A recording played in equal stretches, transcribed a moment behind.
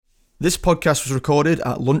This podcast was recorded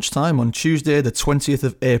at lunchtime on Tuesday the 20th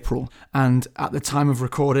of April, and at the time of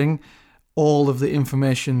recording, all of the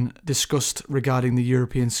information discussed regarding the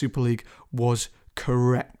European Super League was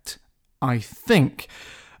correct, I think.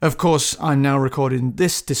 Of course, I'm now recording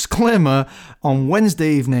this disclaimer on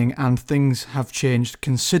Wednesday evening, and things have changed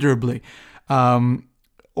considerably,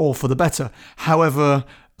 all for the better. However,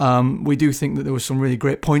 we do think that there were some really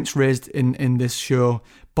great points raised in this show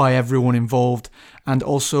by everyone involved, and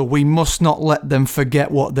also we must not let them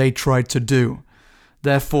forget what they tried to do.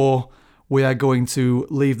 Therefore, we are going to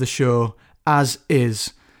leave the show as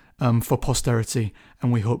is for posterity,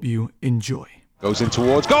 and we hope you enjoy. Goes in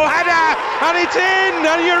towards goal header, and it's in,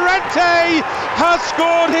 and Llorente has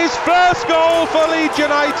scored his first goal for Leeds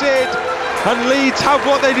United, and Leeds have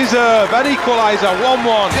what they deserve, an equaliser,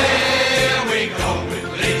 1-1. Here we go with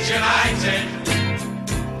Leeds United,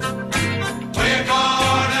 we're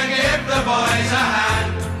gonna give the boys a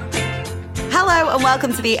hand. Hello and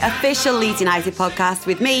welcome to the official Leeds United podcast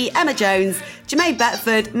with me, Emma Jones, Jermaine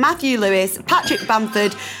Beckford, Matthew Lewis, Patrick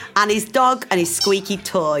Bamford, and his dog and his squeaky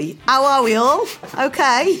toy. How are we all?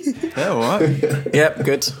 Okay. Yeah, all right. Yep,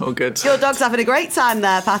 good, all good. Your dog's having a great time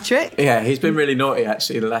there, Patrick. Yeah, he's been really naughty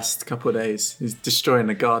actually the last couple of days. He's destroying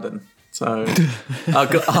the garden. So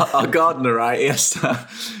our gardener, right,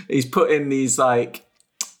 he's put in these, like,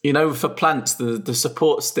 you know, for plants, the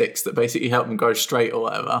support sticks that basically help them grow straight or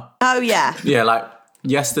whatever. Oh, yeah. Yeah, like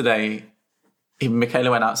yesterday,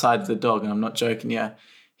 Michaela went outside with the dog, and I'm not joking, yeah.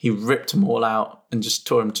 He ripped them all out and just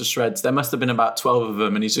tore them to shreds. There must have been about 12 of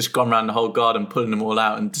them, and he's just gone around the whole garden pulling them all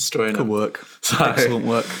out and destroying them. Good work. So, excellent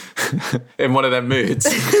work. In one of them moods.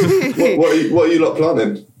 What are you lot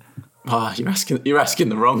planning? Oh, you're asking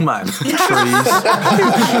the wrong man. Trees.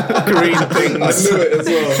 Green things. I knew it as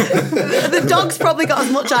well. The dog's probably got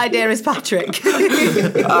as much idea as Patrick.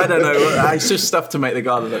 I don't know. It's just stuff to make the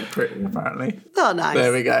garden look pretty, apparently. Oh, nice.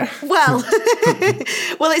 There we go. Well,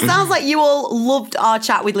 it sounds like you all loved our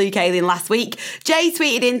chat with Luke Ayling last week. Jay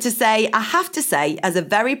tweeted in to say, I have to say, as a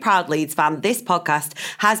very proud Leeds fan, this podcast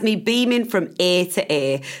has me beaming from ear to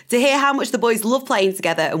ear. To hear how much the boys love playing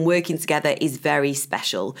together and working together is very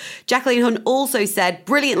special. Jacqueline Hunt also said,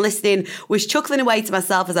 brilliant listening, was chuckling away to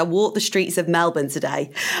myself as I walked the streets of Melbourne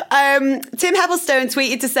today. Tim Heblestone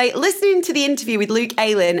tweeted to say, listening to the interview with Luke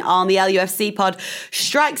Ayling on the LUFC pod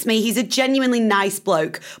strikes me he's a genuinely nice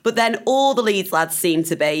bloke, but then all the Leeds lads seem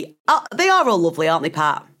to be. They are all lovely, aren't they,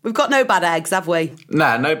 Pat? We've got no bad eggs, have we?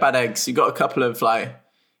 Nah, no bad eggs. You've got a couple of, like,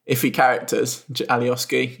 iffy characters.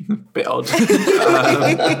 Alioski, bit odd.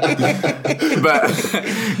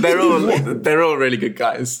 But they're all really good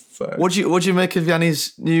guys. So. What do you make of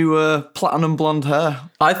Yanni's new platinum blonde hair?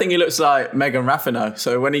 I think he looks like Megan Rapinoe.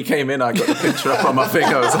 So when he came in, I got the picture up on my thing.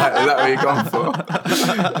 I was like, is that what you're going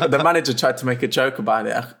for? The manager tried to make a joke about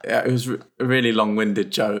it. It was a really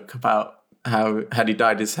long-winded joke about how had he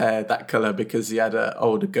dyed his hair that colour because he had an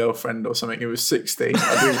older girlfriend or something. He was 60.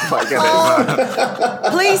 I didn't quite get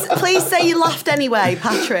it. Please say you laughed anyway,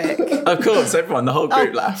 Patrick. Of course, everyone, the whole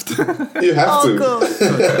group laughed. You have to. Good.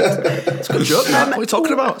 It's a good joke, man. What are you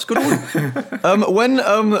talking about? It's a good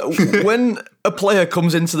one. When a player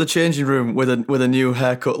comes into the changing room with a new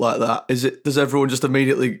haircut like that, does everyone just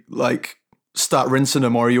immediately like start rinsing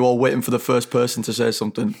them, or are you all waiting for the first person to say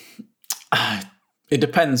something? It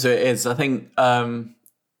depends who it is. I think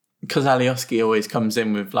because Alioski always comes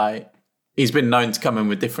in with, like, he's been known to come in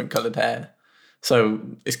with different coloured hair. So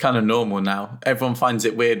it's kind of normal now. Everyone finds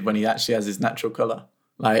it weird when he actually has his natural colour.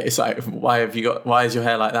 Like, it's like, why is your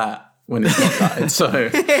hair like that when it's not that? So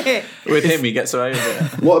with him, he gets away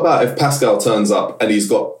with it. What about if Pascal turns up and he's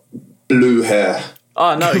got blue hair?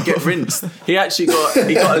 Oh no, he gets rinsed. He got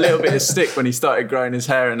a little bit of stick when he started growing his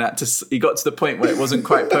hair, and he got to the point where it wasn't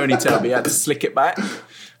quite ponytail, but he had to slick it back.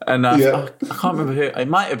 And I can't remember who. It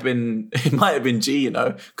might have been G. You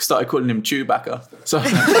know, started calling him Chewbacca. So.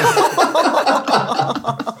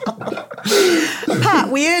 Pat,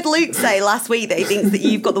 we heard Luke say last week that he thinks that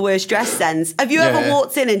you've got the worst dress sense. Have you ever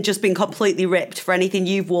walked in and just been completely ripped for anything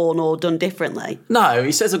you've worn or done differently? No,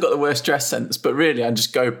 he says I've got the worst dress sense, but really I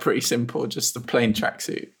just go pretty simple, just a plain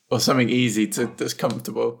tracksuit or something easy that's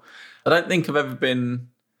comfortable. I don't think I've ever been...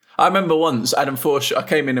 I remember once, Adam Forsh, I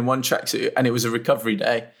came in one tracksuit and it was a recovery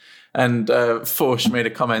day, and Forsh made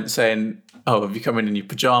a comment saying, oh, have you come in your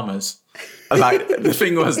pyjamas? And like, the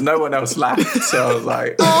thing was, no one else laughed, so I was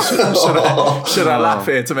like, should I laugh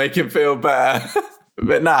here to make him feel better?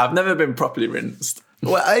 But no, I've never been properly rinsed.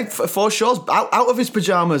 Well, Forshaw's out of his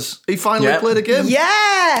pyjamas. He finally played a game.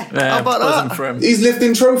 Yeah. How about that? For him. He's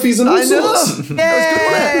lifting trophies and all I know. sorts. That was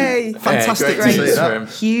good, wasn't it? Fantastic great to see for that. him.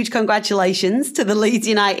 Huge congratulations to the Leeds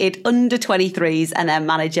United under-23s and their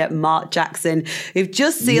manager Mark Jackson, who've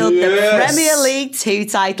just sealed the Premier League 2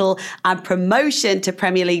 title and promotion to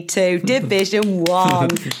Premier League 2 Division 1.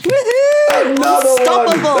 Woohoo! Another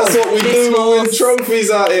Unstoppable. one. That's what we This do. We win was- trophies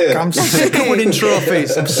out here. I'm sick of winning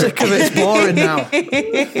trophies. I'm sick of it. It's boring now.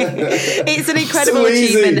 It's an incredible So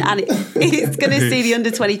easy. achievement, and it's going to see the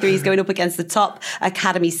under-23s going up against the top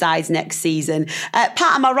academy sides next season. Pat,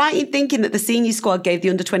 am I right in thinking that the senior squad gave the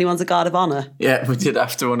under-21s a guard of honour? Yeah, we did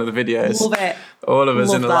after one of the videos. Love it. All of us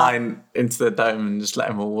Love in a that. line into the dome and just let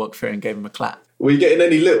them all walk through and gave them a clap. Were you getting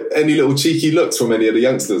any little cheeky looks from any of the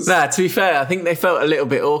youngsters? Nah, to be fair, I think they felt a little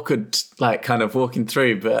bit awkward, like kind of walking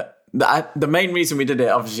through. But the main reason we did it,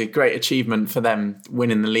 obviously, a great achievement for them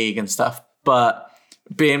winning the league and stuff. But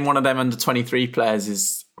being one of them under-23 players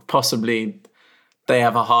is possibly they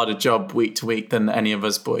have a harder job week to week than any of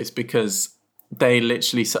us boys, because they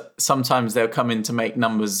literally sometimes they'll come in to make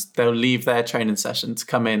numbers. They'll leave their training session to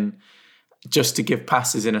come in just to give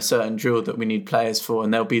passes in a certain drill that we need players for,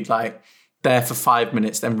 and they'll be like there for 5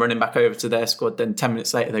 minutes, then running back over to their squad, then 10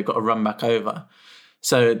 minutes later they've got to run back over.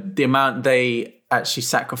 So the amount they actually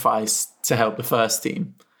sacrifice to help the first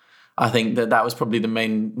team, I think that was probably the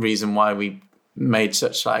main reason why we made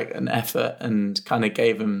such like an effort and kind of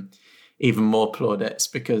gave them even more plaudits,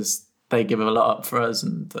 because they give a lot up for us,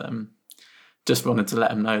 and just wanted to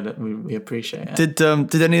let them know that we appreciate it.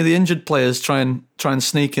 Did any of the injured players try and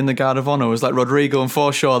sneak in the guard of honour? Was like Rodrigo and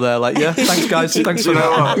Forshaw there? Like, yeah, thanks guys, thanks for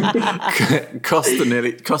that.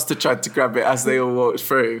 Costa tried to grab it as they all walked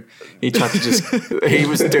through. He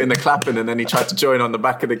was doing the clapping, and then he tried to join on the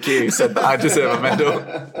back of the queue. Said that I deserve a medal.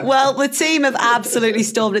 Well, the team have absolutely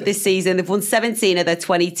stormed it this season. They've won 17 of their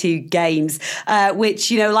 22 games,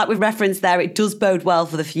 which, like we've referenced there, it does bode well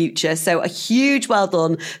for the future. So a huge well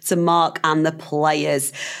done to Mark and the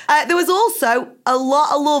players. There was also a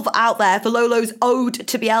lot of love out there for Lolo's ode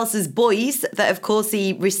to Bielsa's boys that, of course,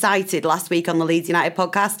 he recited last week on the Leeds United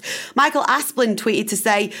podcast. Michael Asplin tweeted to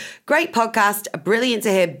say, "Great podcast, brilliant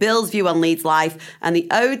to hear Bill's view on Leeds life, and the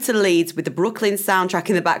ode to Leeds with the Brooklyn soundtrack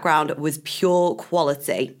in the background was pure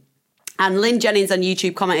quality." And Lynn Jennings on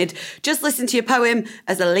YouTube commented, "Just listen to your poem.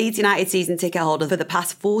 As a Leeds United season ticket holder for the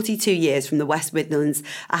past 42 years from the West Midlands,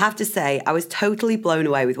 I have to say I was totally blown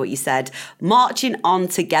away with what you said. Marching on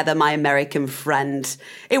together, my American friend."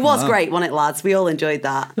 It was great, wasn't it, lads? We all enjoyed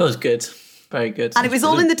that. It was good. Very good. And it was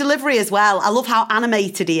all in the delivery as well. I love how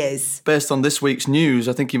animated he is. Based on this week's news,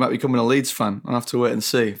 I think he might be becoming a Leeds fan. I'll have to wait and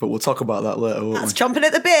see, but we'll talk about that later, won't That's we? chomping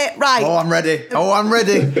at the bit. Right. Oh, I'm ready.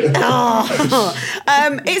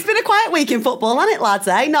 It's been a quiet week in football, hasn't it, lads,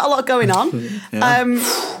 eh? Not a lot going on.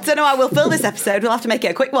 Don't know how we'll fill this episode. We'll have to make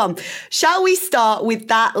it a quick one. Shall we start with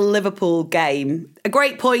that Liverpool game? A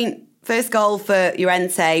great point. First goal for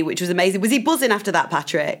Llorente, which was amazing. Was he buzzing after that,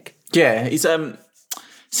 Patrick? Yeah, he's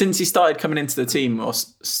since he started coming into the team, or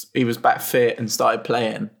he was back fit and started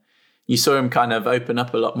playing, you saw him kind of open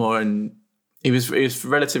up a lot more, and he was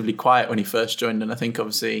relatively quiet when he first joined. And I think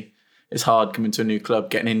obviously it's hard coming to a new club,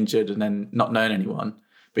 getting injured, and then not knowing anyone.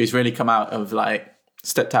 But he's really come out of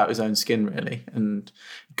stepped out his own skin really, and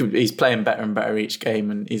he's playing better and better each game.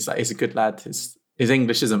 And he's a good lad. His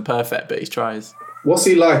English isn't perfect, but he tries. What's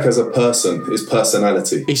he like as a person? His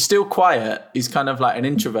personality? He's still quiet. He's kind of like an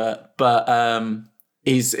introvert, but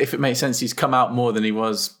if it makes sense, he's come out more than he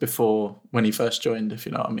was before when he first joined, if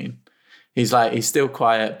you know what I mean. He's still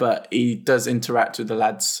quiet, but he does interact with the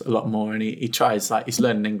lads a lot more, and he tries, he's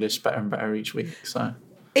learning English better and better each week. So,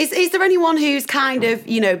 Is there anyone who's kind of,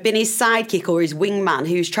 been his sidekick or his wingman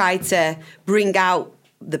who's tried to bring out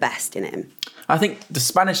the best in him? I think the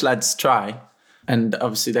Spanish lads try, and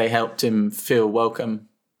obviously they helped him feel welcome,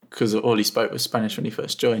 because all he spoke was Spanish when he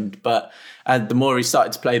first joined. But the more he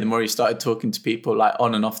started to play, the more he started talking to people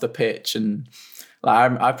on and off the pitch. And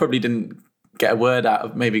I probably didn't get a word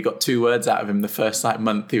got 2 words out of him the first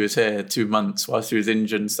month he was here, 2 months whilst he was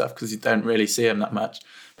injured and stuff, because you don't really see him that much.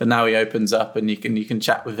 But now he opens up and you can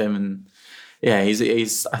chat with him, and yeah,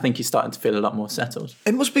 I think he's starting to feel a lot more settled.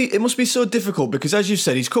 It must be so difficult because, as you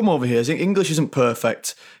said, he's come over here. His English isn't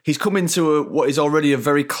perfect. He's come into what is already a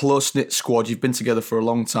very close-knit squad. You've been together for a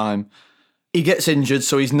long time. He gets injured,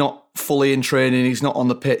 so he's not fully in training. He's not on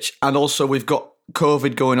the pitch. And also we've got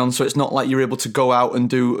COVID going on, so it's not like you're able to go out and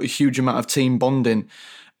do a huge amount of team bonding.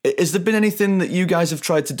 Has there been anything that you guys have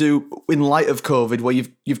tried to do in light of COVID where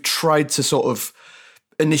you've tried to sort of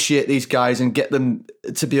initiate these guys and get them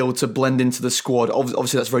to be able to blend into the squad?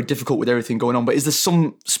 Obviously, that's very difficult with everything going on, but is there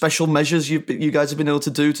some special measures you guys have been able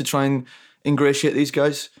to do to try and ingratiate these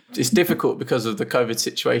guys? It's difficult because of the COVID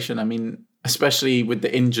situation. I mean, especially with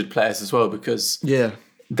the injured players as well, because the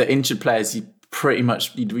injured players, you pretty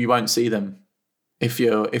much you won't see them. If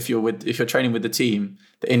you're training with the team,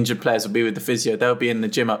 the injured players will be with the physio. They'll be in the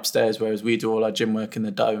gym upstairs, whereas we do all our gym work in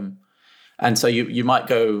the dome. And so you might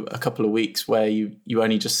go a couple of weeks where you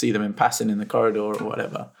only just see them in passing in the corridor or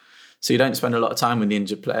whatever. So you don't spend a lot of time with the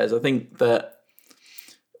injured players. I think that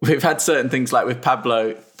we've had certain things like with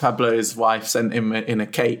Pablo. Pablo's wife sent him in a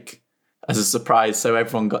cake as a surprise. So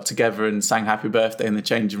everyone got together and sang happy birthday in the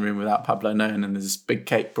changing room without Pablo knowing. And there's this big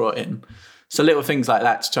cake brought in. So little things like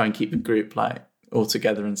that to try and keep the group like all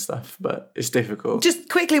together and stuff. But it's difficult. Just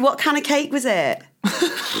quickly, what kind of cake was it?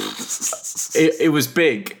 It was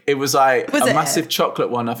big. It was like massive chocolate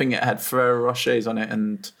one. I think it had Ferrero Rochers on it,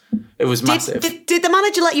 and it was massive. Did the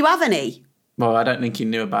manager let you have any? Well, I don't think he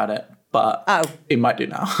knew about it, but he might do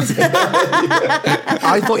now.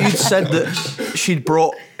 I thought you'd said that she'd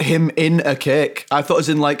brought him in a cake. I thought as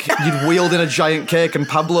in like you'd wheeled in a giant cake and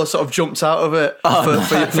Pablo sort of jumped out of it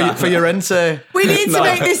for Llorente. We need to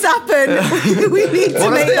make this happen. We need to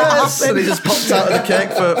make that happen. And he just popped out of the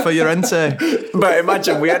cake for Llorente. But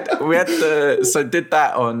imagine we had did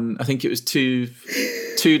that on, I think it was 2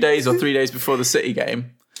 days or 3 days before the City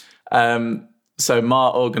game. So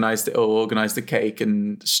Mart organised the cake,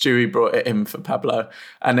 and Stewie brought it in for Pablo.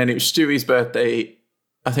 And then it was Stewie's birthday.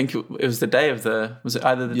 I think it was the day of was it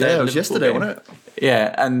either the day of the Liverpool it was yesterday, game? wasn't it?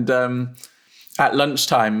 Yeah, and at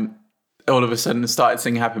lunchtime, all of a sudden started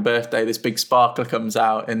singing happy birthday. This big sparkler comes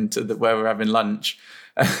out into where we're having lunch.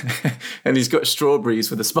 And he's got strawberries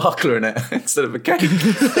with a sparkler in it instead of a cake.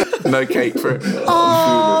 No cake for it.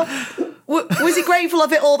 Oh, was he grateful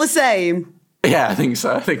of it all the same? Yeah, I think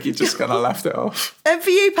so. I think he just kind of laughed it off. And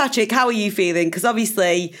for you, Patrick, how are you feeling? Because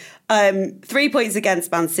obviously 3 points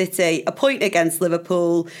against Man City, a point against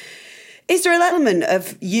Liverpool. Is there an element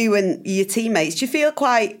of you and your teammates? Do you feel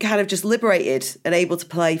quite kind of just liberated and able to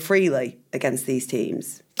play freely against these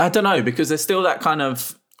teams? I don't know, because there's still that kind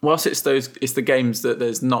of, whilst it's the games that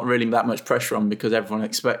there's not really that much pressure on because everyone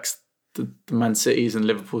expects the Man Cities and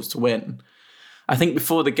Liverpools to win. I think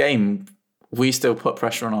before the game, we still put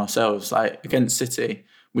pressure on ourselves. Like against City,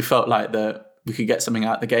 we felt like that we could get something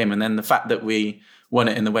out of the game. And then the fact that we won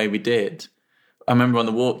it in the way we did. I remember on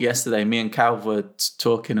the walk yesterday, me and Cal were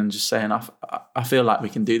talking and just saying, I feel like we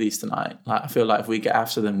can do these tonight. Like I feel like if we get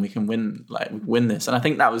after them, we can win. Like we win this. And I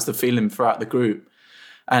think that was the feeling throughout the group.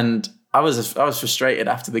 And I was frustrated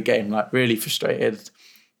after the game, like really frustrated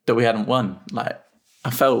that we hadn't won. Like I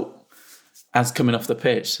felt, as coming off the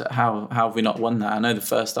pitch, how have we not won that? I know the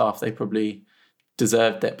first half they probably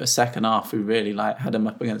deserved it, but second half we really like had them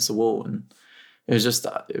up against the wall, and it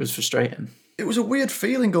was frustrating. It was a weird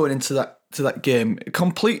feeling going into that game.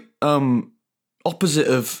 Complete opposite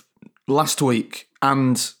of last week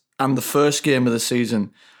and the first game of the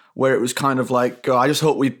season, where it was kind of like, I just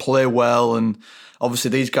hope we play well, and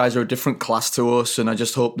obviously these guys are a different class to us, and I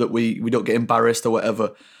just hope that we don't get embarrassed or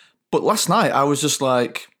whatever. But last night I was just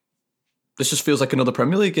like, this just feels like another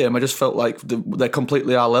Premier League game. I just felt like they're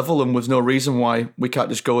completely our level, and there's no reason why we can't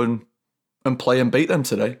just go and play and beat them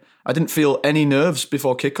today. I didn't feel any nerves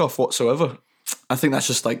before kickoff whatsoever. I think that's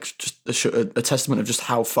just a testament of just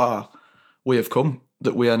how far we have come,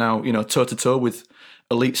 that we are now, toe to toe with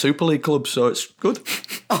elite Super League clubs. So it's good.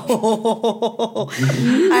 Well,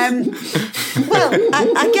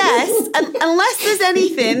 I guess, unless there's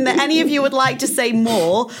anything that any of you would like to say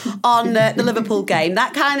more on the Liverpool game,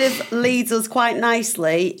 that kind of leads us quite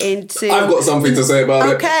nicely into... I've got something to say about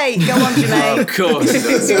it. Okay, go on, Jermaine. Of course.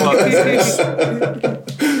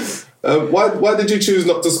 Why did you choose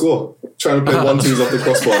not to score? Trying to play 1-2s off the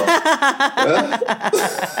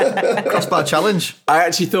crossbar. Crossbar challenge. I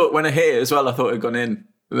actually thought when I hit it as well, I thought it had gone in.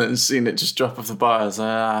 And then seen it just drop off the bar. I was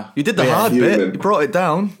like, You did the hard bit. You brought it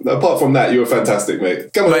down. Apart from that, you were fantastic,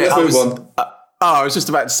 mate. Come on, let's move on. I was just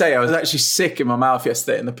about to say, I was actually sick in my mouth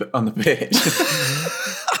yesterday on the pitch.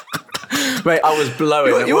 Mate, I was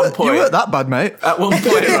blowing at one point. You weren't that bad, mate. At one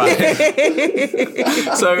point, right?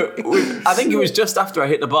 So I think it was just after I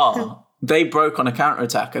hit the bar. They broke on a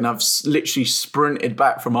counter-attack, and I've literally sprinted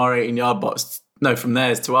back from our 18-yard box, from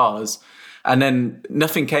theirs to ours. And then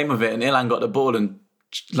nothing came of it, and Ilan got the ball, and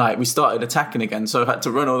we started attacking again. So I've had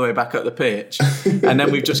to run all the way back up the pitch. And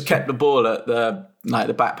then we've just kept the ball at the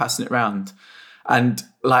back, passing it round. And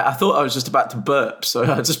I thought I was just about to burp, so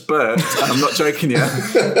I just burped, and I'm not joking you.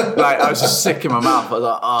 I was just sick in my mouth. I was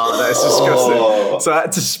like, oh, that's disgusting. So I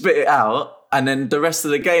had to spit it out. And then the rest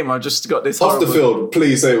of the game, I just got this Off the field.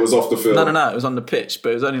 Please say it was off the field. No, it was on the pitch,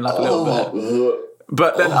 but it was only like a little bit.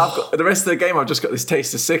 But then I've got the rest of the game, I've just got this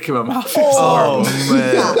taste of sick in my mouth.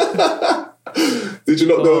 Man. Did you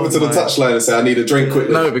not go over to the touchline and say, I need a drink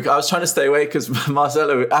quickly? No, because I was trying to stay away because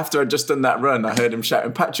Marcelo, after I'd just done that run, I heard him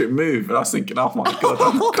shouting, Patrick, move. And I was thinking, oh my God,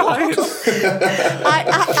 I'm crying.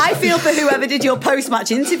 I feel for whoever did your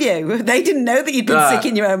post-match interview. They didn't know that you'd been sick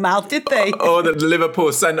in your own mouth, did they? Or the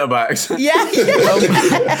Liverpool centre-backs. Yeah.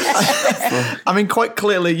 I mean, quite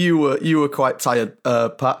clearly you were quite tired,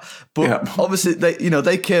 Pat. But obviously,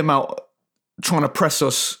 they came out trying to press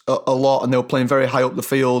us a lot, and they were playing very high up the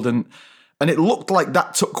field, and it looked like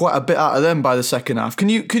that took quite a bit out of them by the second half. Can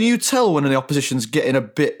you tell when the opposition's getting a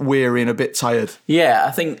bit weary and a bit tired? Yeah,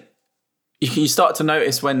 I think you start to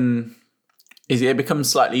notice when it becomes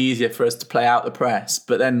slightly easier for us to play out the press,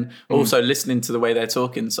 but then also listening to the way they're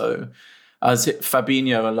talking. So as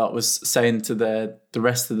Fabinho a lot was saying to the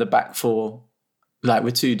rest of the back four, like, we're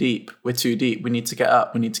too deep, we need to get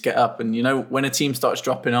up. And when a team starts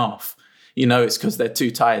dropping off, it's because they're too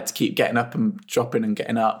tired to keep getting up and dropping and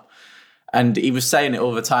getting up. And he was saying it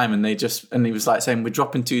all the time, and he was like saying, we're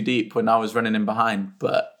dropping too deep when I was running in behind,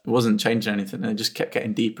 but it wasn't changing anything. And it just kept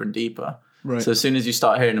getting deeper and deeper. Right. So as soon as you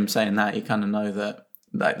start hearing them saying that, you kind of know that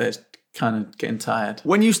they're kind of getting tired.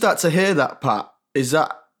 When you start to hear that, Pat, is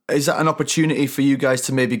that an opportunity for you guys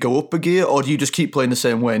to maybe go up a gear, or do you just keep playing the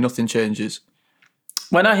same way, nothing changes?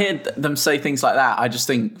 When I hear them say things like that, I just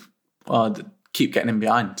think, keep getting in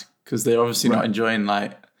behind, because they're obviously not enjoying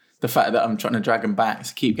the fact that I'm trying to drag them back.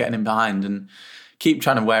 So keep getting in behind and keep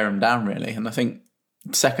trying to wear them down, really. And I think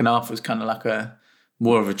the second half was kind of like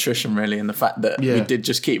more of attrition, really, in the fact that we did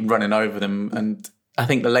just keep running over them. And I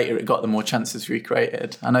think the later it got, the more chances we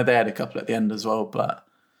created. I know they had a couple at the end as well, but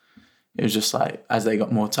it was just like, as they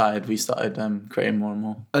got more tired, we started creating more and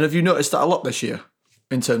more. And have you noticed that a lot this year,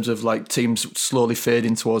 in terms of teams slowly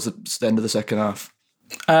fading towards the end of the second half?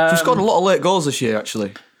 We've scored a lot of late goals this year,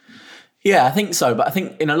 actually. Yeah, I think so. But I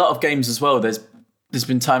think in a lot of games as well, there's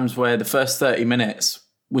been times where the first 30 minutes,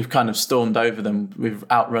 we've kind of stormed over them. We've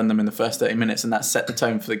outrun them in the first 30 minutes, and that's set the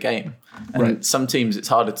tone for the game. And some teams, it's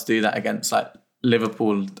harder to do that against.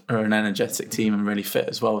 Liverpool are an energetic team and really fit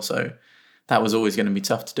as well. So that was always going to be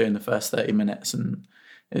tough to do in the first 30 minutes, and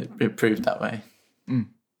it proved that way.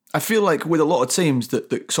 I feel like with a lot of teams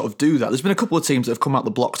that sort of do that, there's been a couple of teams that have come out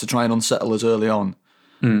the blocks to try and unsettle us early on.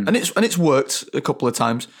 And it's worked a couple of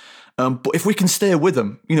times. But if we can stay with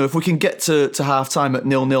them, if we can get to half time at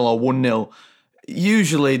 0-0 or 1-0,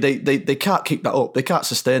 usually they can't keep that up. They can't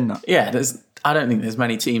sustain that. Yeah, I don't think there's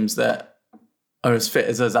many teams that are as fit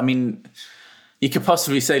as us. I mean, you could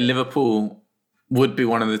possibly say Liverpool would be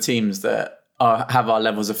one of the teams that have our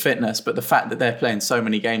levels of fitness, but the fact that they're playing so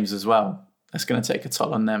many games as well, that's going to take a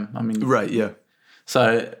toll on them. I mean, right, yeah.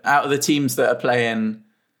 So out of the teams that are playing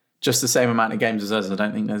just the same amount of games as us, I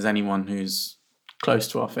don't think there's anyone who's close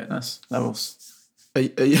to our fitness levels.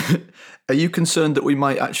 Are you concerned that we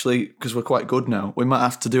might actually, because we're quite good now, we might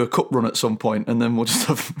have to do a cup run at some point and then we'll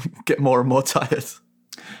just get more and more tired?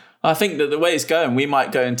 I think that the way it's going, we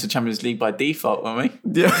might go into Champions League by default, won't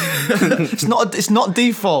we? Yeah, it's not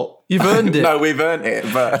default. You've earned it. No, we've earned it,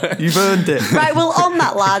 but you've earned it. Right. Well, on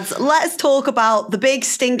that, lads, let's talk about the big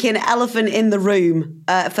stinking elephant in the room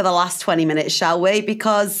for the last 20 minutes, shall we?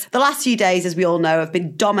 Because the last few days, as we all know, have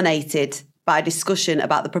been dominated by a discussion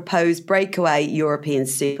about the proposed breakaway European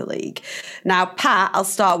Super League. Now, Pat, I'll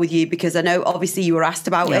start with you because I know obviously you were asked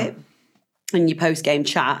about it in your post-game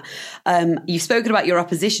chat. You've spoken about your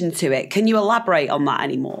opposition to it. Can you elaborate on that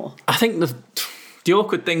anymore? I think the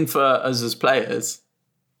awkward thing for us as players,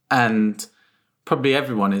 and probably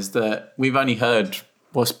everyone, is that we've only heard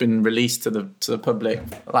what's been released to the public.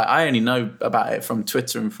 I only know about it from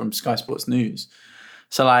Twitter and from Sky Sports News.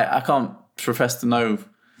 So I can't profess to know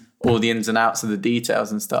all the ins and outs of the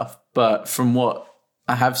details and stuff. But from what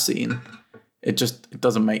I have seen, it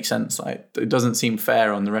doesn't make sense. It doesn't seem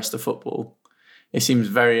fair on the rest of football. It seems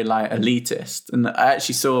very elitist. And I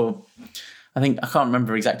actually saw, I can't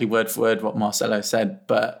remember exactly word for word what Marcelo said,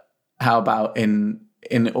 but how about in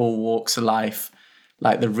all walks of life,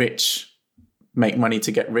 the rich make money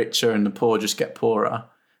to get richer and the poor just get poorer.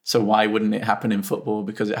 So why wouldn't it happen in football?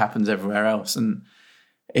 Because it happens everywhere else. And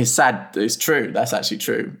it's sad that it's true. That's actually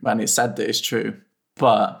true. And it's sad that it's true.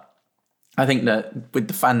 But I think that with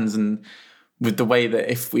the fans and with the way that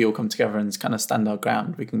if we all come together and kind of stand our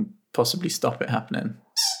ground, we can possibly stop it happening.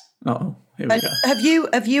 Oh, here we go. Have you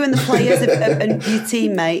and the players and your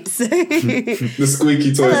teammates? The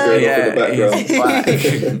squeaky toys going off in the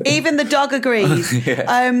background. Even the dog agrees.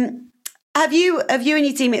 Have you and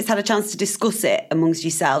your teammates had a chance to discuss it amongst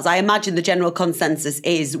yourselves? I imagine the general consensus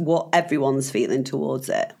is what everyone's feeling towards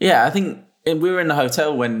it. Yeah, I think we were in the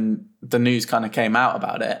hotel when the news kind of came out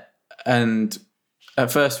about it. And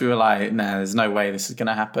at first we were like, nah, there's no way this is going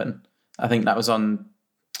to happen. I think that was on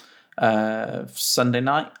Sunday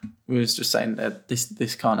night. We was just saying that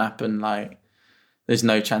this can't happen. Like, there's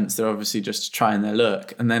no chance. They're obviously just trying their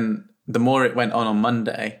luck. And then the more it went on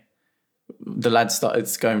Monday, the lads started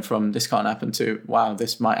going from this can't happen to, wow,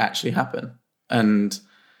 this might actually happen. And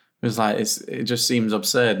it was like, it just seems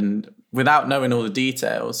absurd. And without knowing all the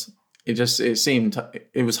details, it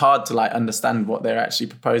was hard to like understand what they're actually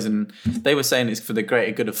proposing. They were saying it's for the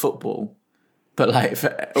greater good of football, but like for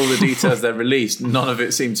all the details they're released, none of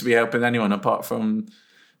it seems to be helping anyone apart from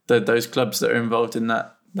those clubs that are involved in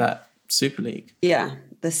that Super League. Yeah,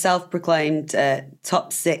 the self-proclaimed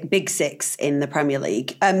top six, big six in the Premier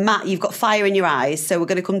League. Matt, you've got fire in your eyes, so we're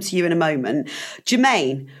going to come to you in a moment.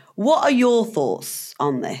 Jermaine, what are your thoughts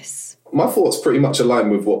on this? My thoughts pretty much align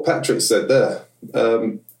with what Patrick said there.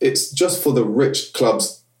 It's just for the rich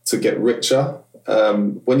clubs to get richer.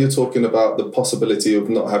 When you're talking about the possibility of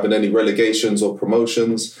not having any relegations or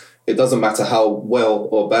promotions, it doesn't matter how well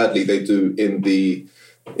or badly they do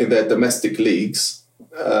in their domestic leagues.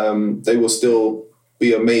 They will still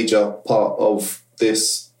be a major part of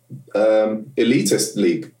this elitist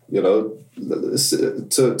league, you know,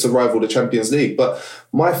 to rival the Champions League. But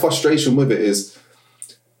my frustration with it is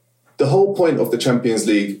the whole point of the Champions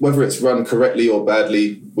League, whether it's run correctly or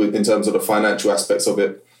badly in terms of the financial aspects of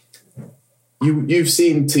it, you've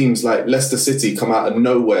seen teams like Leicester City come out of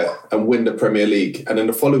nowhere and win the Premier League. And in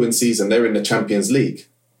the following season, they're in the Champions League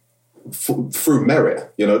through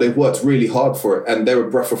merit. You know, they've worked really hard for it and they're a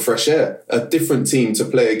breath of fresh air, a different team to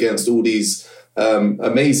play against all these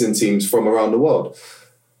amazing teams from around the world.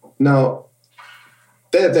 Now,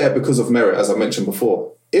 they're there because of merit, as I mentioned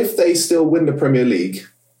before. If they still win the Premier League,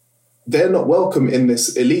 they're not welcome in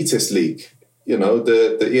this elitist league, you know,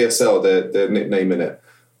 the ESL, they're nicknaming it,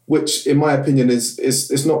 which in my opinion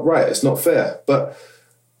is not right. It's not fair. But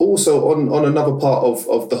also on another part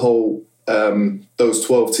of the whole, those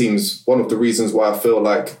 12 teams, one of the reasons why I feel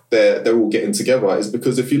like they're all getting together is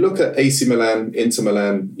because if you look at AC Milan, Inter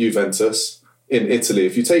Milan, Juventus in Italy,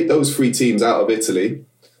 if you take those three teams out of Italy,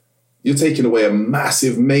 you're taking away a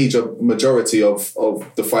massive, majority of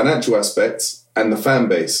the financial aspects and the fan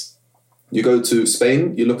base. You go to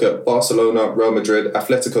Spain, you look at Barcelona, Real Madrid,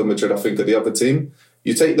 Atletico Madrid, I think are the other team.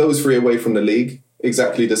 You take those three away from the league,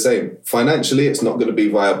 exactly the same. Financially, it's not going to be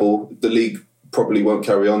viable. The league probably won't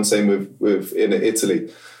carry on, same with in Italy.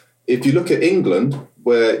 If you look at England,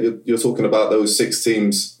 where you're talking about those 6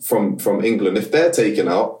 teams from England, if they're taken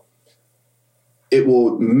out, it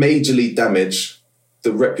will majorly damage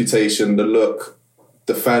the reputation, the look,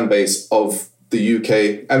 the fan base of the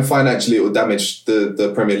UK, and financially it will damage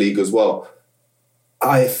the Premier League as well.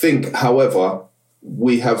 I think, however,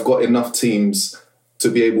 we have got enough teams to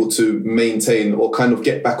be able to maintain or kind of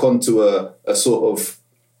get back onto a sort of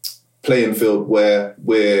playing field where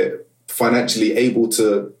we're financially able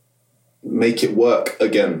to make it work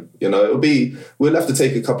again. You know, we'll have to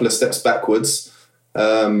take a couple of steps backwards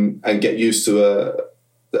and get used to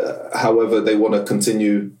however they want to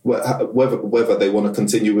continue, whether they want to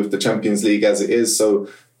continue with the Champions League as it is. So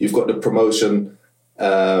you've got the promotion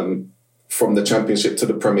from the Championship to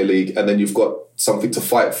the Premier League, and then you've got something to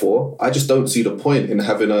fight for. I just don't see the point in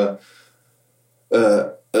having a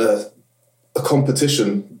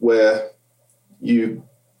competition where it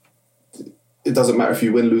doesn't matter if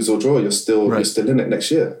you win, lose or draw, you're still in it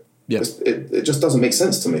next year. Yeah. It just doesn't make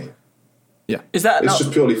sense to me. Yeah. It's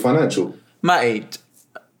just purely financial. Matty,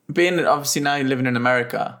 being obviously now living in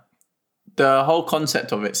America, the whole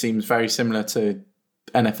concept of it seems very similar to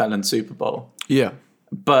NFL and Super Bowl. Yeah.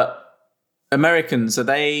 But Americans, do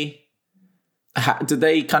they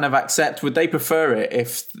kind of accept, would they prefer it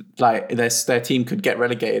if like their team could get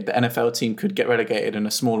relegated, the NFL team could get relegated and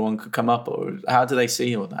a smaller one could come up, or how do they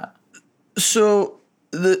see all that? So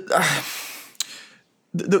the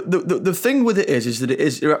thing with it is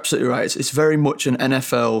that you're absolutely right. It's very much an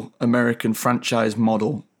NFL American franchise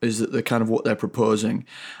model, is that they're kind of what they're proposing,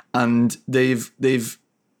 and they've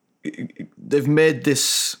made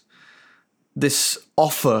this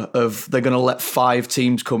offer of they're going to let 5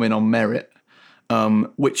 teams come in on merit,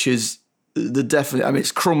 which is definitely. I mean,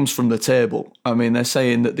 it's crumbs from the table. I mean, they're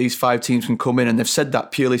saying that these 5 teams can come in, and they've said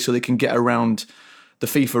that purely so they can get around the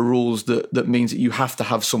FIFA rules that means that you have to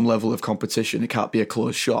have some level of competition. It can't be a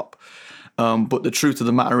closed shop. But the truth of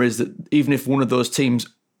the matter is that even if one of those teams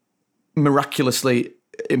miraculously,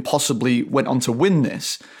 impossibly went on to win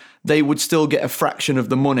this, they would still get a fraction of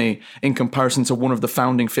the money in comparison to one of the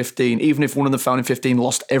founding 15, even if one of the founding 15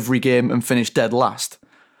 lost every game and finished dead last.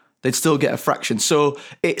 They'd still get a fraction. So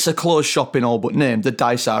it's a closed shop in all but name. The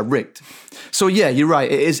dice are rigged. So yeah, you're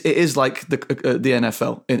right. It is like the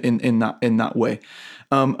NFL in that way.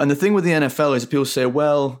 And the thing with the NFL is people say,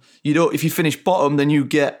 well, if you finish bottom, then you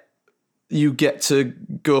get to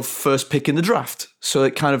go first pick in the draft. So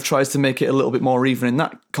it kind of tries to make it a little bit more even in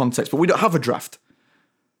that context. But we don't have a draft.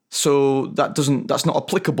 So that's not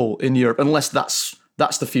applicable in Europe unless that's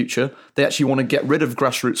the future. They actually want to get rid of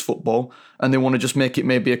grassroots football and they want to just make it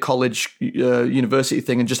maybe a college university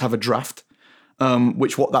thing and just have a draft,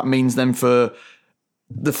 which what that means then for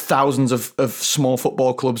the thousands of small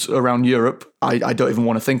football clubs around Europe, I don't even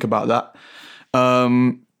want to think about that.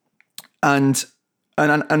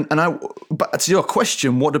 But to your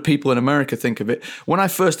question, what do people in America think of it? When I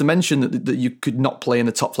first mentioned that you could not play in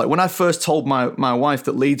the top flight, when I first told my wife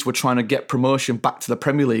that Leeds were trying to get promotion back to the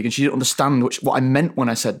Premier League, and she didn't understand what I meant when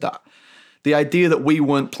I said that, the idea that we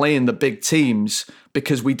weren't playing the big teams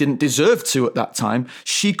because we didn't deserve to at that time,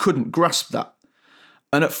 she couldn't grasp that.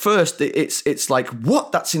 And at first, it's like,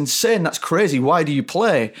 what? That's insane. That's crazy. Why do you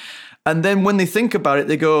play? And then when they think about it,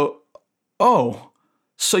 they go, oh,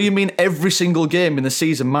 so you mean every single game in the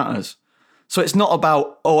season matters? So it's not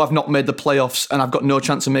about, I've not made the playoffs and I've got no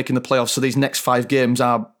chance of making the playoffs, so these next 5 games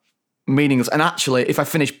are meaningless. And actually, if I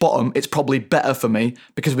finish bottom, it's probably better for me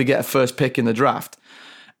because we get a first pick in the draft.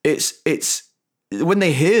 It's when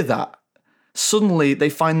they hear that, suddenly they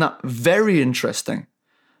find that very interesting.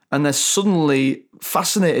 And they're suddenly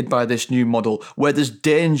fascinated by this new model where there's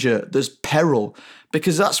danger, there's peril,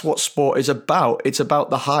 because that's what sport is about. It's about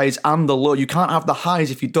the highs and the lows. You can't have the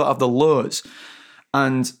highs if you don't have the lows.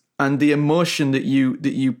 And the emotion that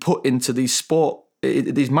you put into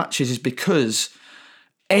these matches is because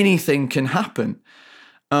anything can happen.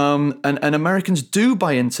 And Americans do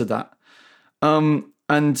buy into that. And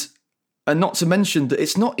not to mention that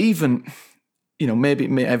it's not even... maybe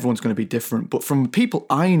everyone's going to be different, but from people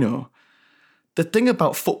I know, the thing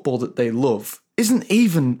about football that they love isn't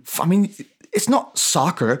even, it's not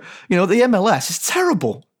soccer. The MLS is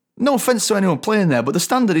terrible. No offense to anyone playing there, but the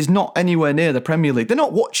standard is not anywhere near the Premier League. They're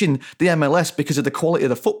not watching the MLS because of the quality of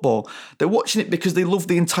the football. They're watching it because they love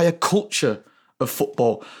the entire culture of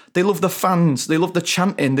football. They love the fans. They love the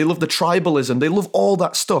chanting. They love the tribalism. They love all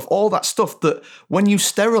that stuff that when you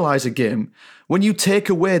sterilize a game, when you take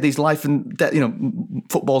away these life and death,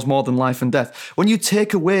 football's more than life and death. When you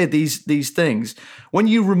take away these things, when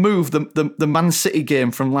you remove the Man City game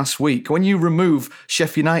from last week, when you remove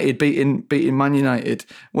Sheffield United beating Man United,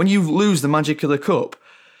 when you lose the magic of the cup,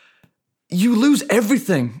 you lose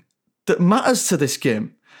everything that matters to this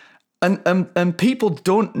game. And people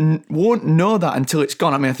won't know that until it's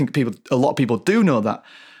gone. I think a lot of people do know that,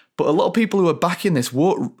 but a lot of people who are backing this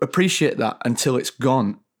won't appreciate that until it's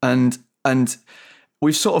gone. And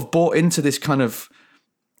we've sort of bought into this kind of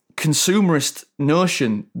consumerist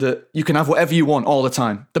notion that you can have whatever you want all the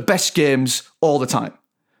time, the best games all the time,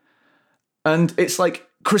 and it's like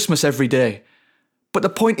Christmas every day. But the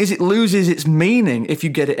point is, it loses its meaning if you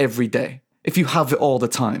get it every day, if you have it all the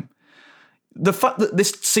time. The fact that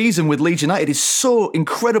this season with Leeds United is so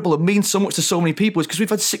incredible and means so much to so many people is because we've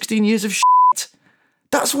had 16 years of shit.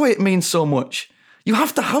 That's why it means so much. You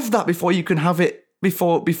have to have that before you can have it,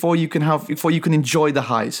 before you can enjoy the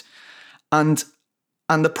highs. And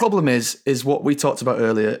the problem is what we talked about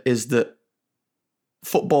earlier, is that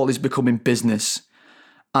football is becoming business,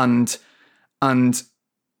 and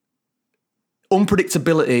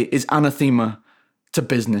unpredictability is anathema to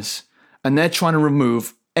business. And they're trying to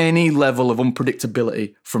remove any level of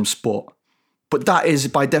unpredictability from sport. But that is,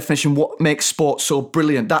 by definition, what makes sport so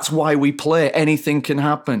brilliant. That's why we play. Anything can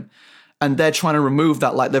happen. And they're trying to remove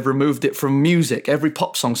that like they've removed it from music. Every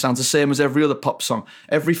pop song sounds the same as every other pop song.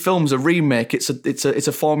 Every film's a remake. It's a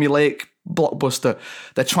formulaic blockbuster.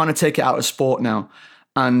 They're trying to take it out of sport now.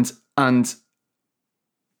 And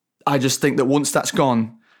I just think that once that's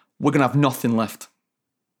gone, we're going to have nothing left.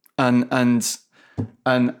 And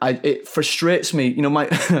it frustrates me. My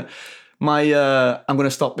I'm going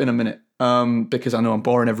to stop in a minute because I know I'm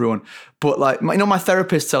boring everyone. But my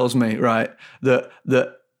therapist tells me, right, that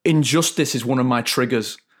injustice is one of my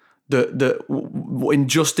triggers. That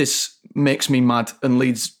injustice makes me mad and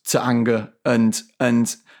leads to anger,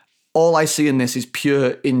 and all I see in this is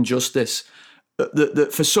pure injustice. That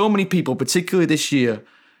for so many people, particularly this year,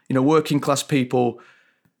 working class people,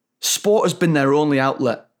 sport has been their only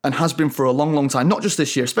outlet. And has been for a long, long time. Not just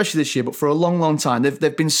this year, especially this year, but for a long, long time.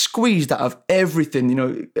 They've been squeezed out of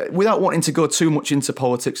everything, without wanting to go too much into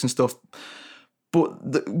politics and stuff.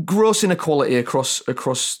 But the gross inequality across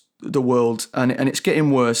the world, and it's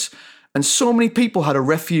getting worse. And so many people had a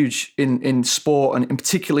refuge in sport, and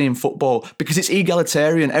particularly in football, because it's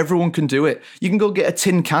egalitarian. Everyone can do it. You can go get a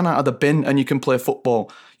tin can out of the bin and you can play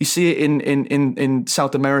football. You see it in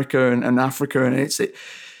South America and Africa, and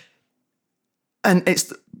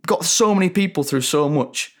it's got so many people through so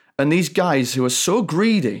much. And these guys who are so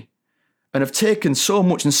greedy and have taken so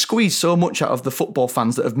much and squeezed so much out of the football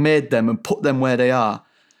fans that have made them and put them where they are,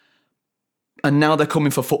 and now they're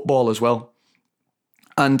coming for football as well.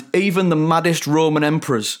 And even the maddest Roman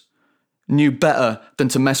emperors knew better than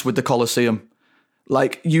to mess with the Coliseum.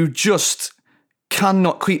 Like, you just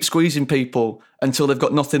cannot keep squeezing people until they've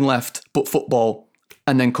got nothing left but football,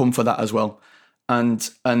 and then come for that as well. And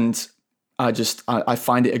I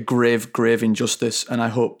find it a grave injustice, and I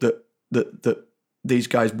hope that these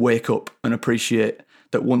guys wake up and appreciate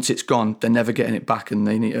that once it's gone, they're never getting it back, and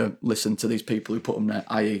they need to listen to these people who put them there,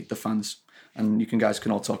 i.e. the fans. And you guys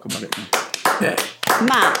can all talk about it now. Yeah.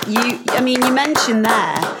 Matt, you mentioned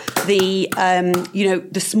there the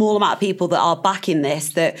small amount of people that are backing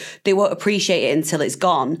this, that they won't appreciate it until it's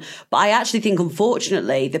gone. But I actually think,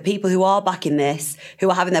 unfortunately, the people who are backing this, who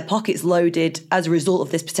are having their pockets loaded as a result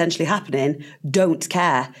of this potentially happening, don't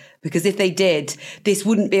care. Because if they did, this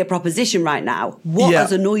wouldn't be a proposition right now. What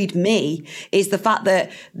has annoyed me is the fact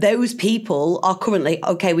that those people are currently,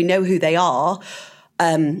 okay, we know who they are,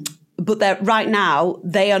 but right now,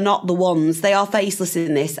 they are not the ones. They are faceless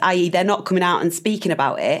in this, i.e. they're not coming out and speaking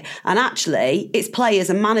about it. And actually, it's players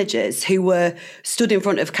and managers who were stood in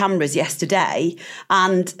front of cameras yesterday.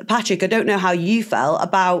 And Patrick, I don't know how you felt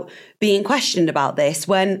about being questioned about this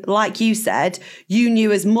when, like you said, you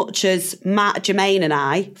knew as much as Matt, Jermaine and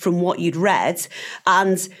I from what you'd read,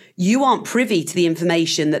 and you aren't privy to the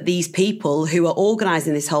information that these people who are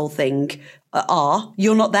organising this whole thing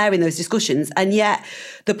you're not there in those discussions, and yet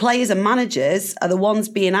the players and managers are the ones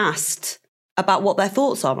being asked about what their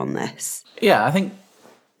thoughts are on this. Yeah, I think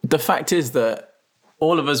the fact is that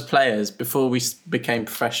all of us players, before we became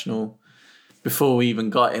professional, before we even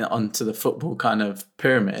got onto the football kind of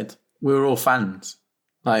pyramid, we were all fans.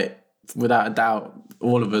 Like, without a doubt,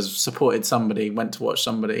 all of us supported somebody, went to watch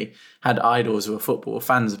somebody, had idols who were football,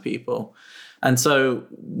 fans of people. And so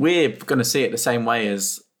we're going to see it the same way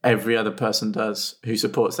as every other person does who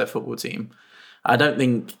supports their football team. I don't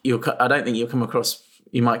think you might come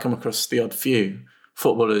across the odd few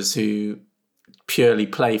footballers who purely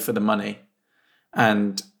play for the money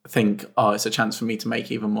and think, it's a chance for me to make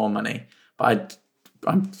even more money. But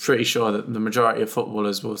I'm pretty sure that the majority of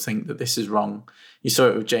footballers will think that this is wrong. You saw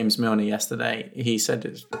it with James Milner yesterday. He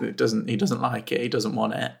said he doesn't like it. He doesn't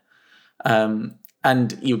want it.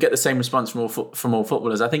 And you'll get the same response from all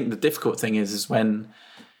footballers. I think the difficult thing is when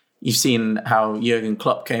you've seen how Jurgen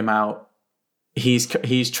Klopp came out. He's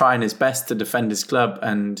trying his best to defend his club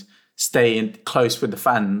and stay close with the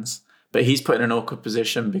fans, but he's put in an awkward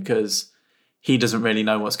position because he doesn't really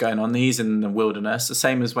know what's going on. He's in the wilderness. The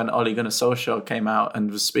same as when Ole Gunnar Solskjaer came out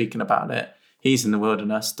and was speaking about it. He's in the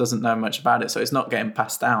wilderness, doesn't know much about it, so it's not getting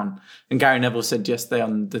passed down. And Gary Neville said yesterday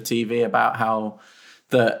on the TV about how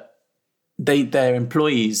their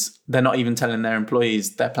employees, they're not even telling their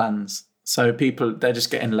employees their plans. So they're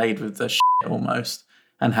just getting laid with the shit almost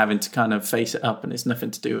and having to kind of face it up, and it's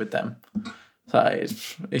nothing to do with them. So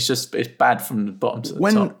it's bad from the bottom to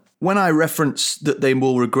the top. When I reference that they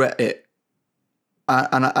will regret it,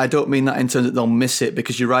 and I don't mean that in terms that they'll miss it,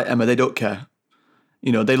 because you're right, Emma, they don't care.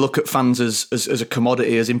 You know, they look at fans as a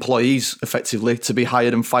commodity, as employees, effectively, to be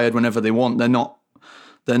hired and fired whenever they want. They're not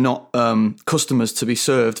customers to be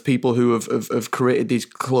served. People who have created these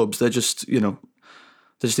clubs, they're just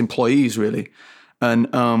employees, really. And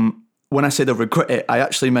when I say they'll regret it, I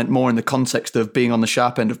actually meant more in the context of being on the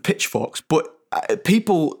sharp end of pitchforks. But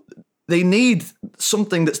people, they need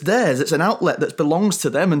something that's theirs. It's an outlet that belongs to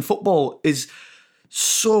them. And football is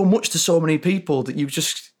so much to so many people that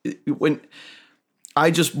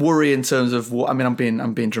I just worry in terms of what, I mean,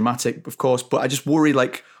 I'm being dramatic, of course, but I just worry,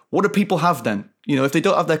 like, what do people have then? You know, if they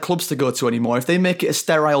don't have their clubs to go to anymore, if they make it a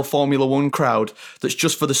sterile Formula One crowd that's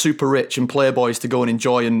just for the super rich and playboys to go and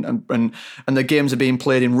enjoy, and the games are being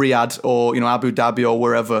played in Riyadh or, you know, Abu Dhabi or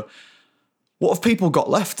wherever, what have people got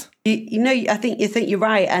left? I think you're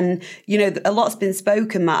right. And, you know, a lot's been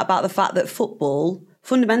spoken, Matt, about the fact that football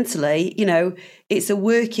fundamentally, it's a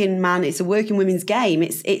working women's game.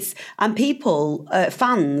 And people,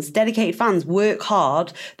 fans, dedicated fans, work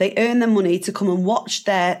hard. They earn their money to come and watch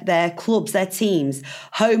their clubs, their teams,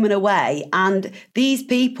 home and away. And these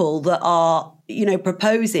people that are,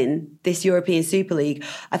 proposing this European Super League,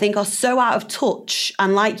 I think are so out of touch.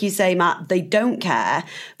 And like you say, Matt, they don't care.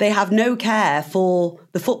 They have no care for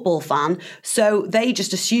the football fan. So they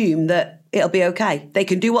just assume that it'll be okay. They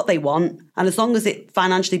can do what they want. And as long as it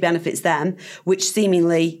financially benefits them, which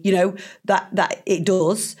seemingly, that it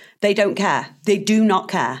does, they don't care. They do not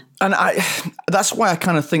care. And that's why I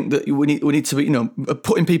kind of think that we need to be,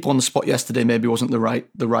 putting people on the spot yesterday maybe wasn't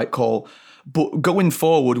the right call. But going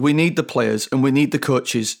forward, we need the players and we need the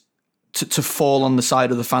coaches to fall on the side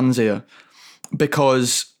of the fans here,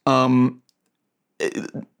 because the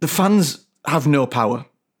fans have no power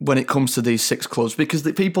when it comes to these 6 clubs, because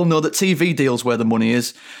the people know that TV deals where the money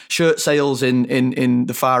is, shirt sales in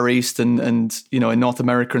the Far East and in North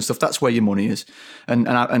America and stuff. That's where your money is,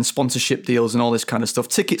 and sponsorship deals and all this kind of stuff.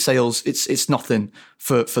 Ticket sales, it's nothing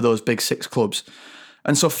for those big 6 clubs,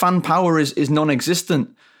 and so fan power is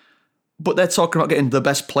non-existent. But they're talking about getting the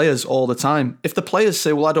best players all the time. If the players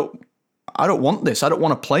say, well, I don't want this. I don't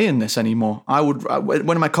want to play in this anymore.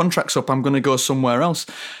 When my contract's up, I'm going to go somewhere else.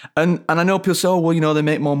 And I know people say, oh, well, they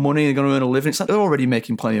make more money. They're going to earn a living. It's like they're already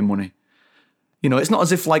making plenty of money. It's not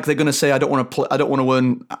as if like they're going to say, I don't want to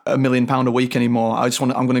earn £1 million a week anymore. I'm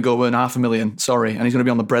going to go earn $500,000. Sorry. And he's going to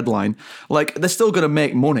be on the breadline. Like, they're still going to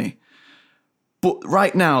make money. But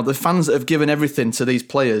right now, the fans that have given everything to these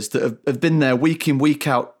players that have been there week in, week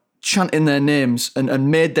out, chanting their names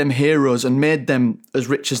and made them heroes and made them as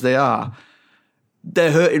rich as they are,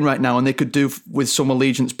 they're hurting right now, and they could do with some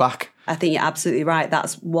allegiance back. I think you're absolutely right.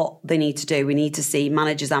 That's what they need to do. We need to see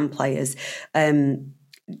managers and players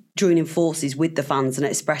joining forces with the fans and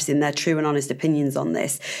expressing their true and honest opinions on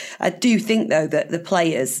this. I do think, though, that the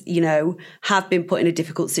players, have been put in a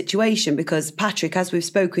difficult situation because, Patrick, as we've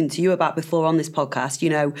spoken to you about before on this podcast,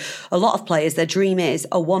 a lot of players, their dream is,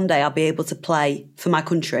 one day I'll be able to play for my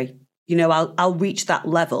country. I'll reach that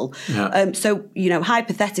level. Yeah. So,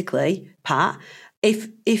 hypothetically, Pat,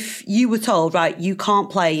 if you were told, right, you can't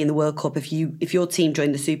play in the World Cup if your team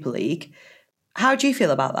joined the Super League, how do you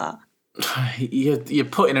feel about that? You're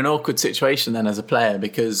put in an awkward situation then as a player,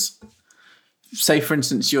 because say, for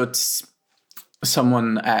instance, you're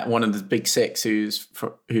someone at one of the big 6 who's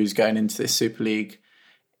going into this Super League,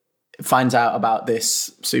 finds out about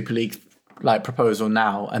this Super League proposal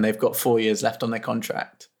now, and they've got 4 years left on their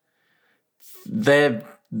contract. They're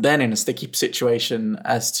then in a sticky situation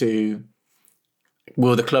as to,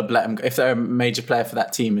 will the club let them go? If they're a major player for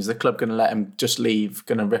that team, is the club going to let them just leave,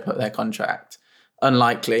 going to rip up their contract?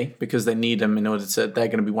 Unlikely, because they need them in order to, they're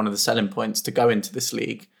going to be one of the selling points to go into this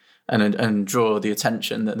league and draw the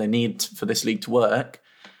attention that they need for this league to work.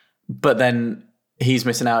 But then he's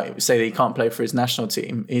missing out. Say that he can't play for his national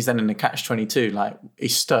team. He's then in a catch-22. Like,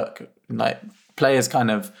 he's stuck. Like, players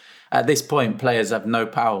kind of, at this point, players have no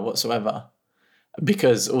power whatsoever,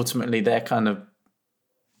 because ultimately they're kind of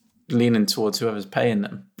leaning towards whoever's paying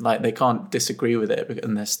them. Like, they can't disagree with it,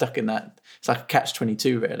 and they're stuck in that. It's like a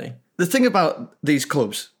catch-22, really. The thing about these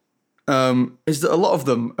clubs is that a lot of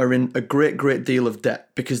them are in a great deal of debt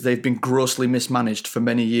because they've been grossly mismanaged for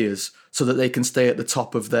many years so that they can stay at the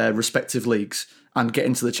top of their respective leagues and get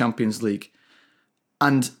into the Champions League.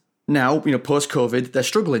 And now, post-COVID, they're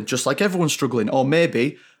struggling, just like everyone's struggling. Or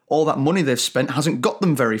maybe all that money they've spent hasn't got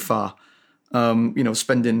them very far.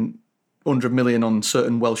 Spending 100 million on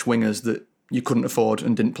certain Welsh wingers that you couldn't afford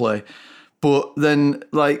and didn't play. But then,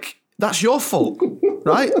 that's your fault,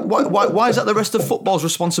 right? Why is that the rest of football's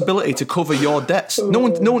responsibility to cover your debts? No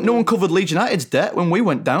one covered Leeds United's debt when we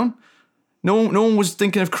went down. No one was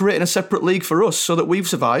thinking of creating a separate league for us so that we've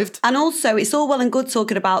survived. And also, it's all well and good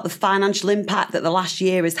talking about the financial impact that the last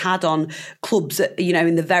year has had on clubs,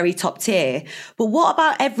 in the very top tier. But what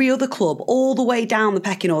about every other club all the way down the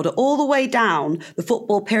pecking order, all the way down the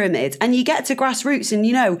football pyramid? And you get to grassroots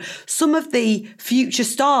and, some of the future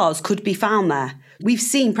stars could be found there. We've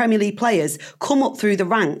seen Premier League players come up through the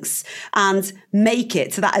ranks and make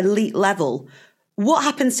it to that elite level. What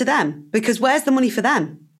happens to them? Because where's the money for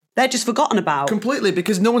them? They're just forgotten about. Completely,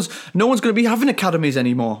 because no one's going to be having academies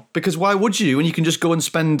anymore. Because why would you? And you can just go and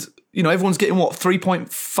spend, everyone's getting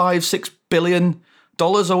 $3.56 billion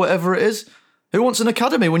or whatever it is. Who wants an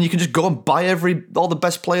academy when you can just go and buy all the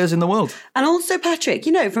best players in the world? And also, Patrick,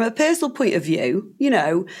 from a personal point of view,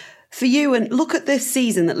 for you, and look at this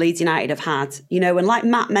season that Leeds United have had, and like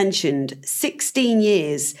Matt mentioned, 16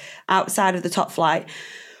 years outside of the top flight.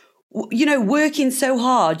 working so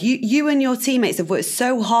hard. You and your teammates have worked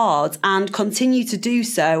so hard and continue to do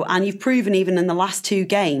so. And you've proven even in the last 2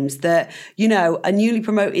 games that, a newly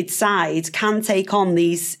promoted side can take on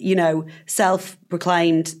these,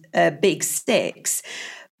 self-proclaimed big sticks.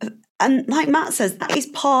 And like Matt says, that is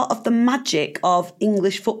part of the magic of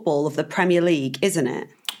English football, of the Premier League, isn't it?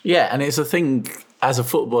 Yeah, and it's a thing as a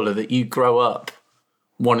footballer that you grow up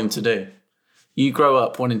wanting to do. You grow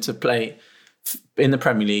up wanting to play in the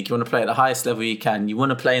Premier League. You want to play at the highest level you can. You want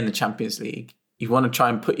to play in the Champions League. You want to try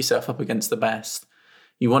and put yourself up against the best.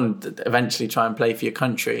 You want to eventually try and play for your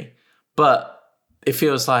country. But it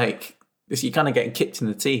feels like you're kind of getting kicked in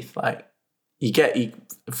the teeth. Like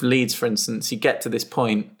for Leeds, for instance, you get to this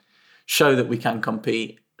point, show that we can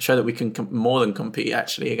compete, show that we can more than compete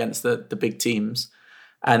actually against the big teams.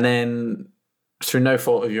 And then through no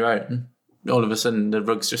fault of your own, all of a sudden the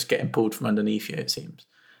rug's just getting pulled from underneath you, it seems.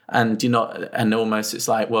 And and almost it's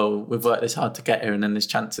like, well, we've worked this hard to get here, and then this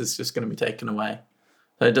chance is just going to be taken away.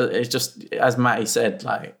 So it's just, as Matty said,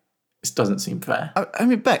 like, it doesn't seem fair. I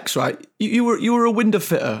mean, Bex, right? You were a window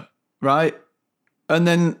fitter, right? And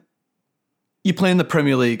then you play in the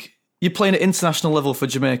Premier League. You're playing at international level for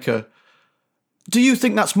Jamaica. Do you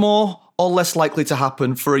think that's more or less likely to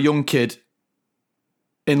happen for a young kid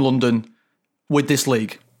in London with this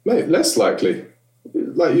league? Mate, less likely.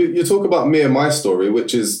 Like you talk about me and my story,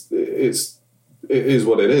 which is it is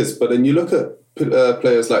what it is. But then you look at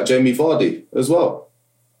players like Jamie Vardy as well.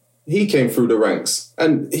 He came through the ranks,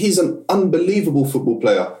 and he's an unbelievable football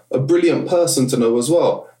player, a brilliant person to know as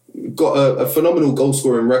well. Got a phenomenal goal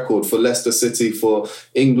scoring record for Leicester City, for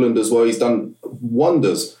England as well. He's done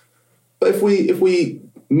wonders. But if we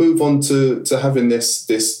move on to having this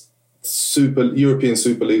European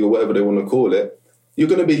Super League or whatever they want to call it, you're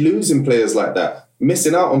going to be losing players like that,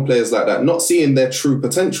 missing out on players like that, not seeing their true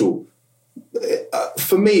potential.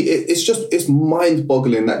 For me, it's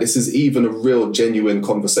mind-boggling that this is even a real, genuine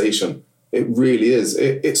conversation. It really is.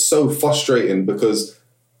 It's so frustrating because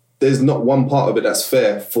there's not one part of it that's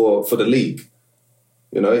fair for the league.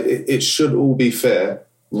 It should all be fair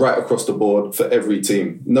right across the board for every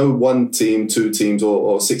team. No one team, 2 teams,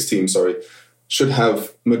 or 6 teams, should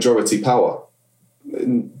have majority power.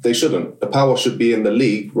 They shouldn't. The power should be in the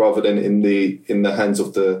league rather than in the hands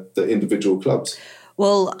of the individual clubs.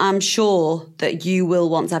 Well, I'm sure that you will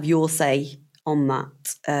want to have your say on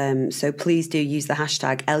that. So please do use the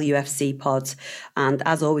hashtag LUFCpod. And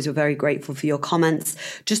as always, we're very grateful for your comments.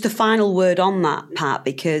 Just a final word on that, Pat,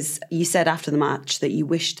 because you said after the match that you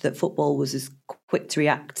wished that football was as quick to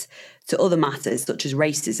react to other matters such as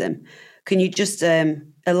racism. Can you just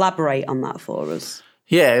elaborate on that for us?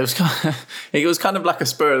 Yeah, it was kind of like a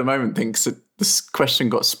spur of the moment thing because this question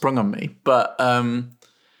got sprung on me. But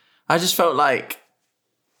I just felt like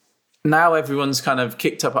now everyone's kind of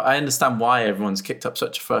kicked up. I understand why everyone's kicked up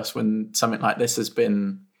such a fuss when something like this has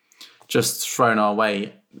been just thrown our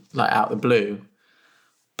way, like out the blue.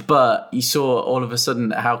 But you saw all of a sudden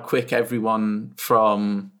how quick everyone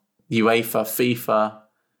from UEFA, FIFA,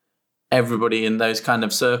 everybody in those kind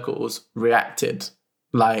of circles reacted.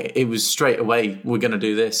 Like it was straight away, we're going to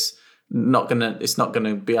do this. It's not going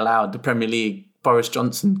to be allowed. The Premier League, Boris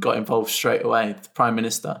Johnson got involved straight away, the Prime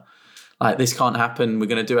Minister. Like, this can't happen. We're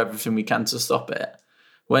going to do everything we can to stop it.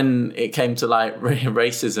 When it came to like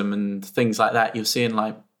racism and things like that, you're seeing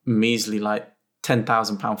like measly like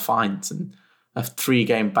 £10,000 fines and a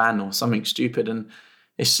 3-game ban or something stupid. And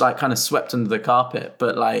it's like kind of swept under the carpet.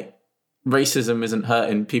 But like racism isn't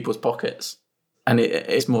hurting people's pockets. And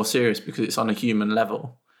it's more serious because it's on a human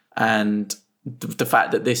level. And the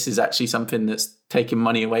fact that this is actually something that's taking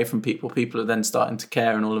money away from people are then starting to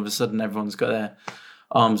care, and all of a sudden everyone's got their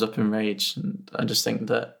arms up in rage. And I just think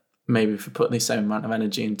that maybe if we put the same amount of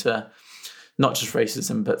energy into not just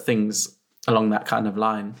racism, but things along that kind of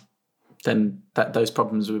line, then those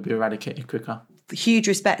problems would be eradicated quicker. Huge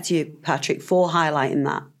respect to you, Patrick, for highlighting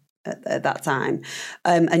that at that time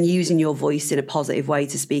and using your voice in a positive way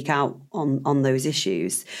to speak out on those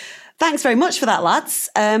issues. Thanks very much for that, lads.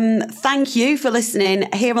 Thank you for listening.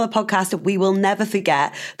 Here on the podcast, we will never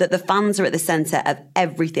forget that the fans are at the centre of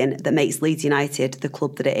everything that makes Leeds United the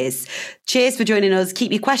club that it is. Cheers for joining us.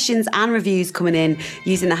 Keep your questions and reviews coming in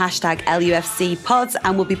using the hashtag LUFCpods,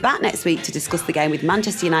 and we'll be back next week to discuss the game with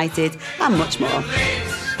Manchester United and much more.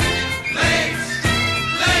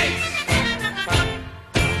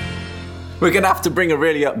 We're going to have to bring a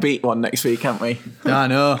really upbeat one next week, aren't we? I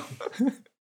know.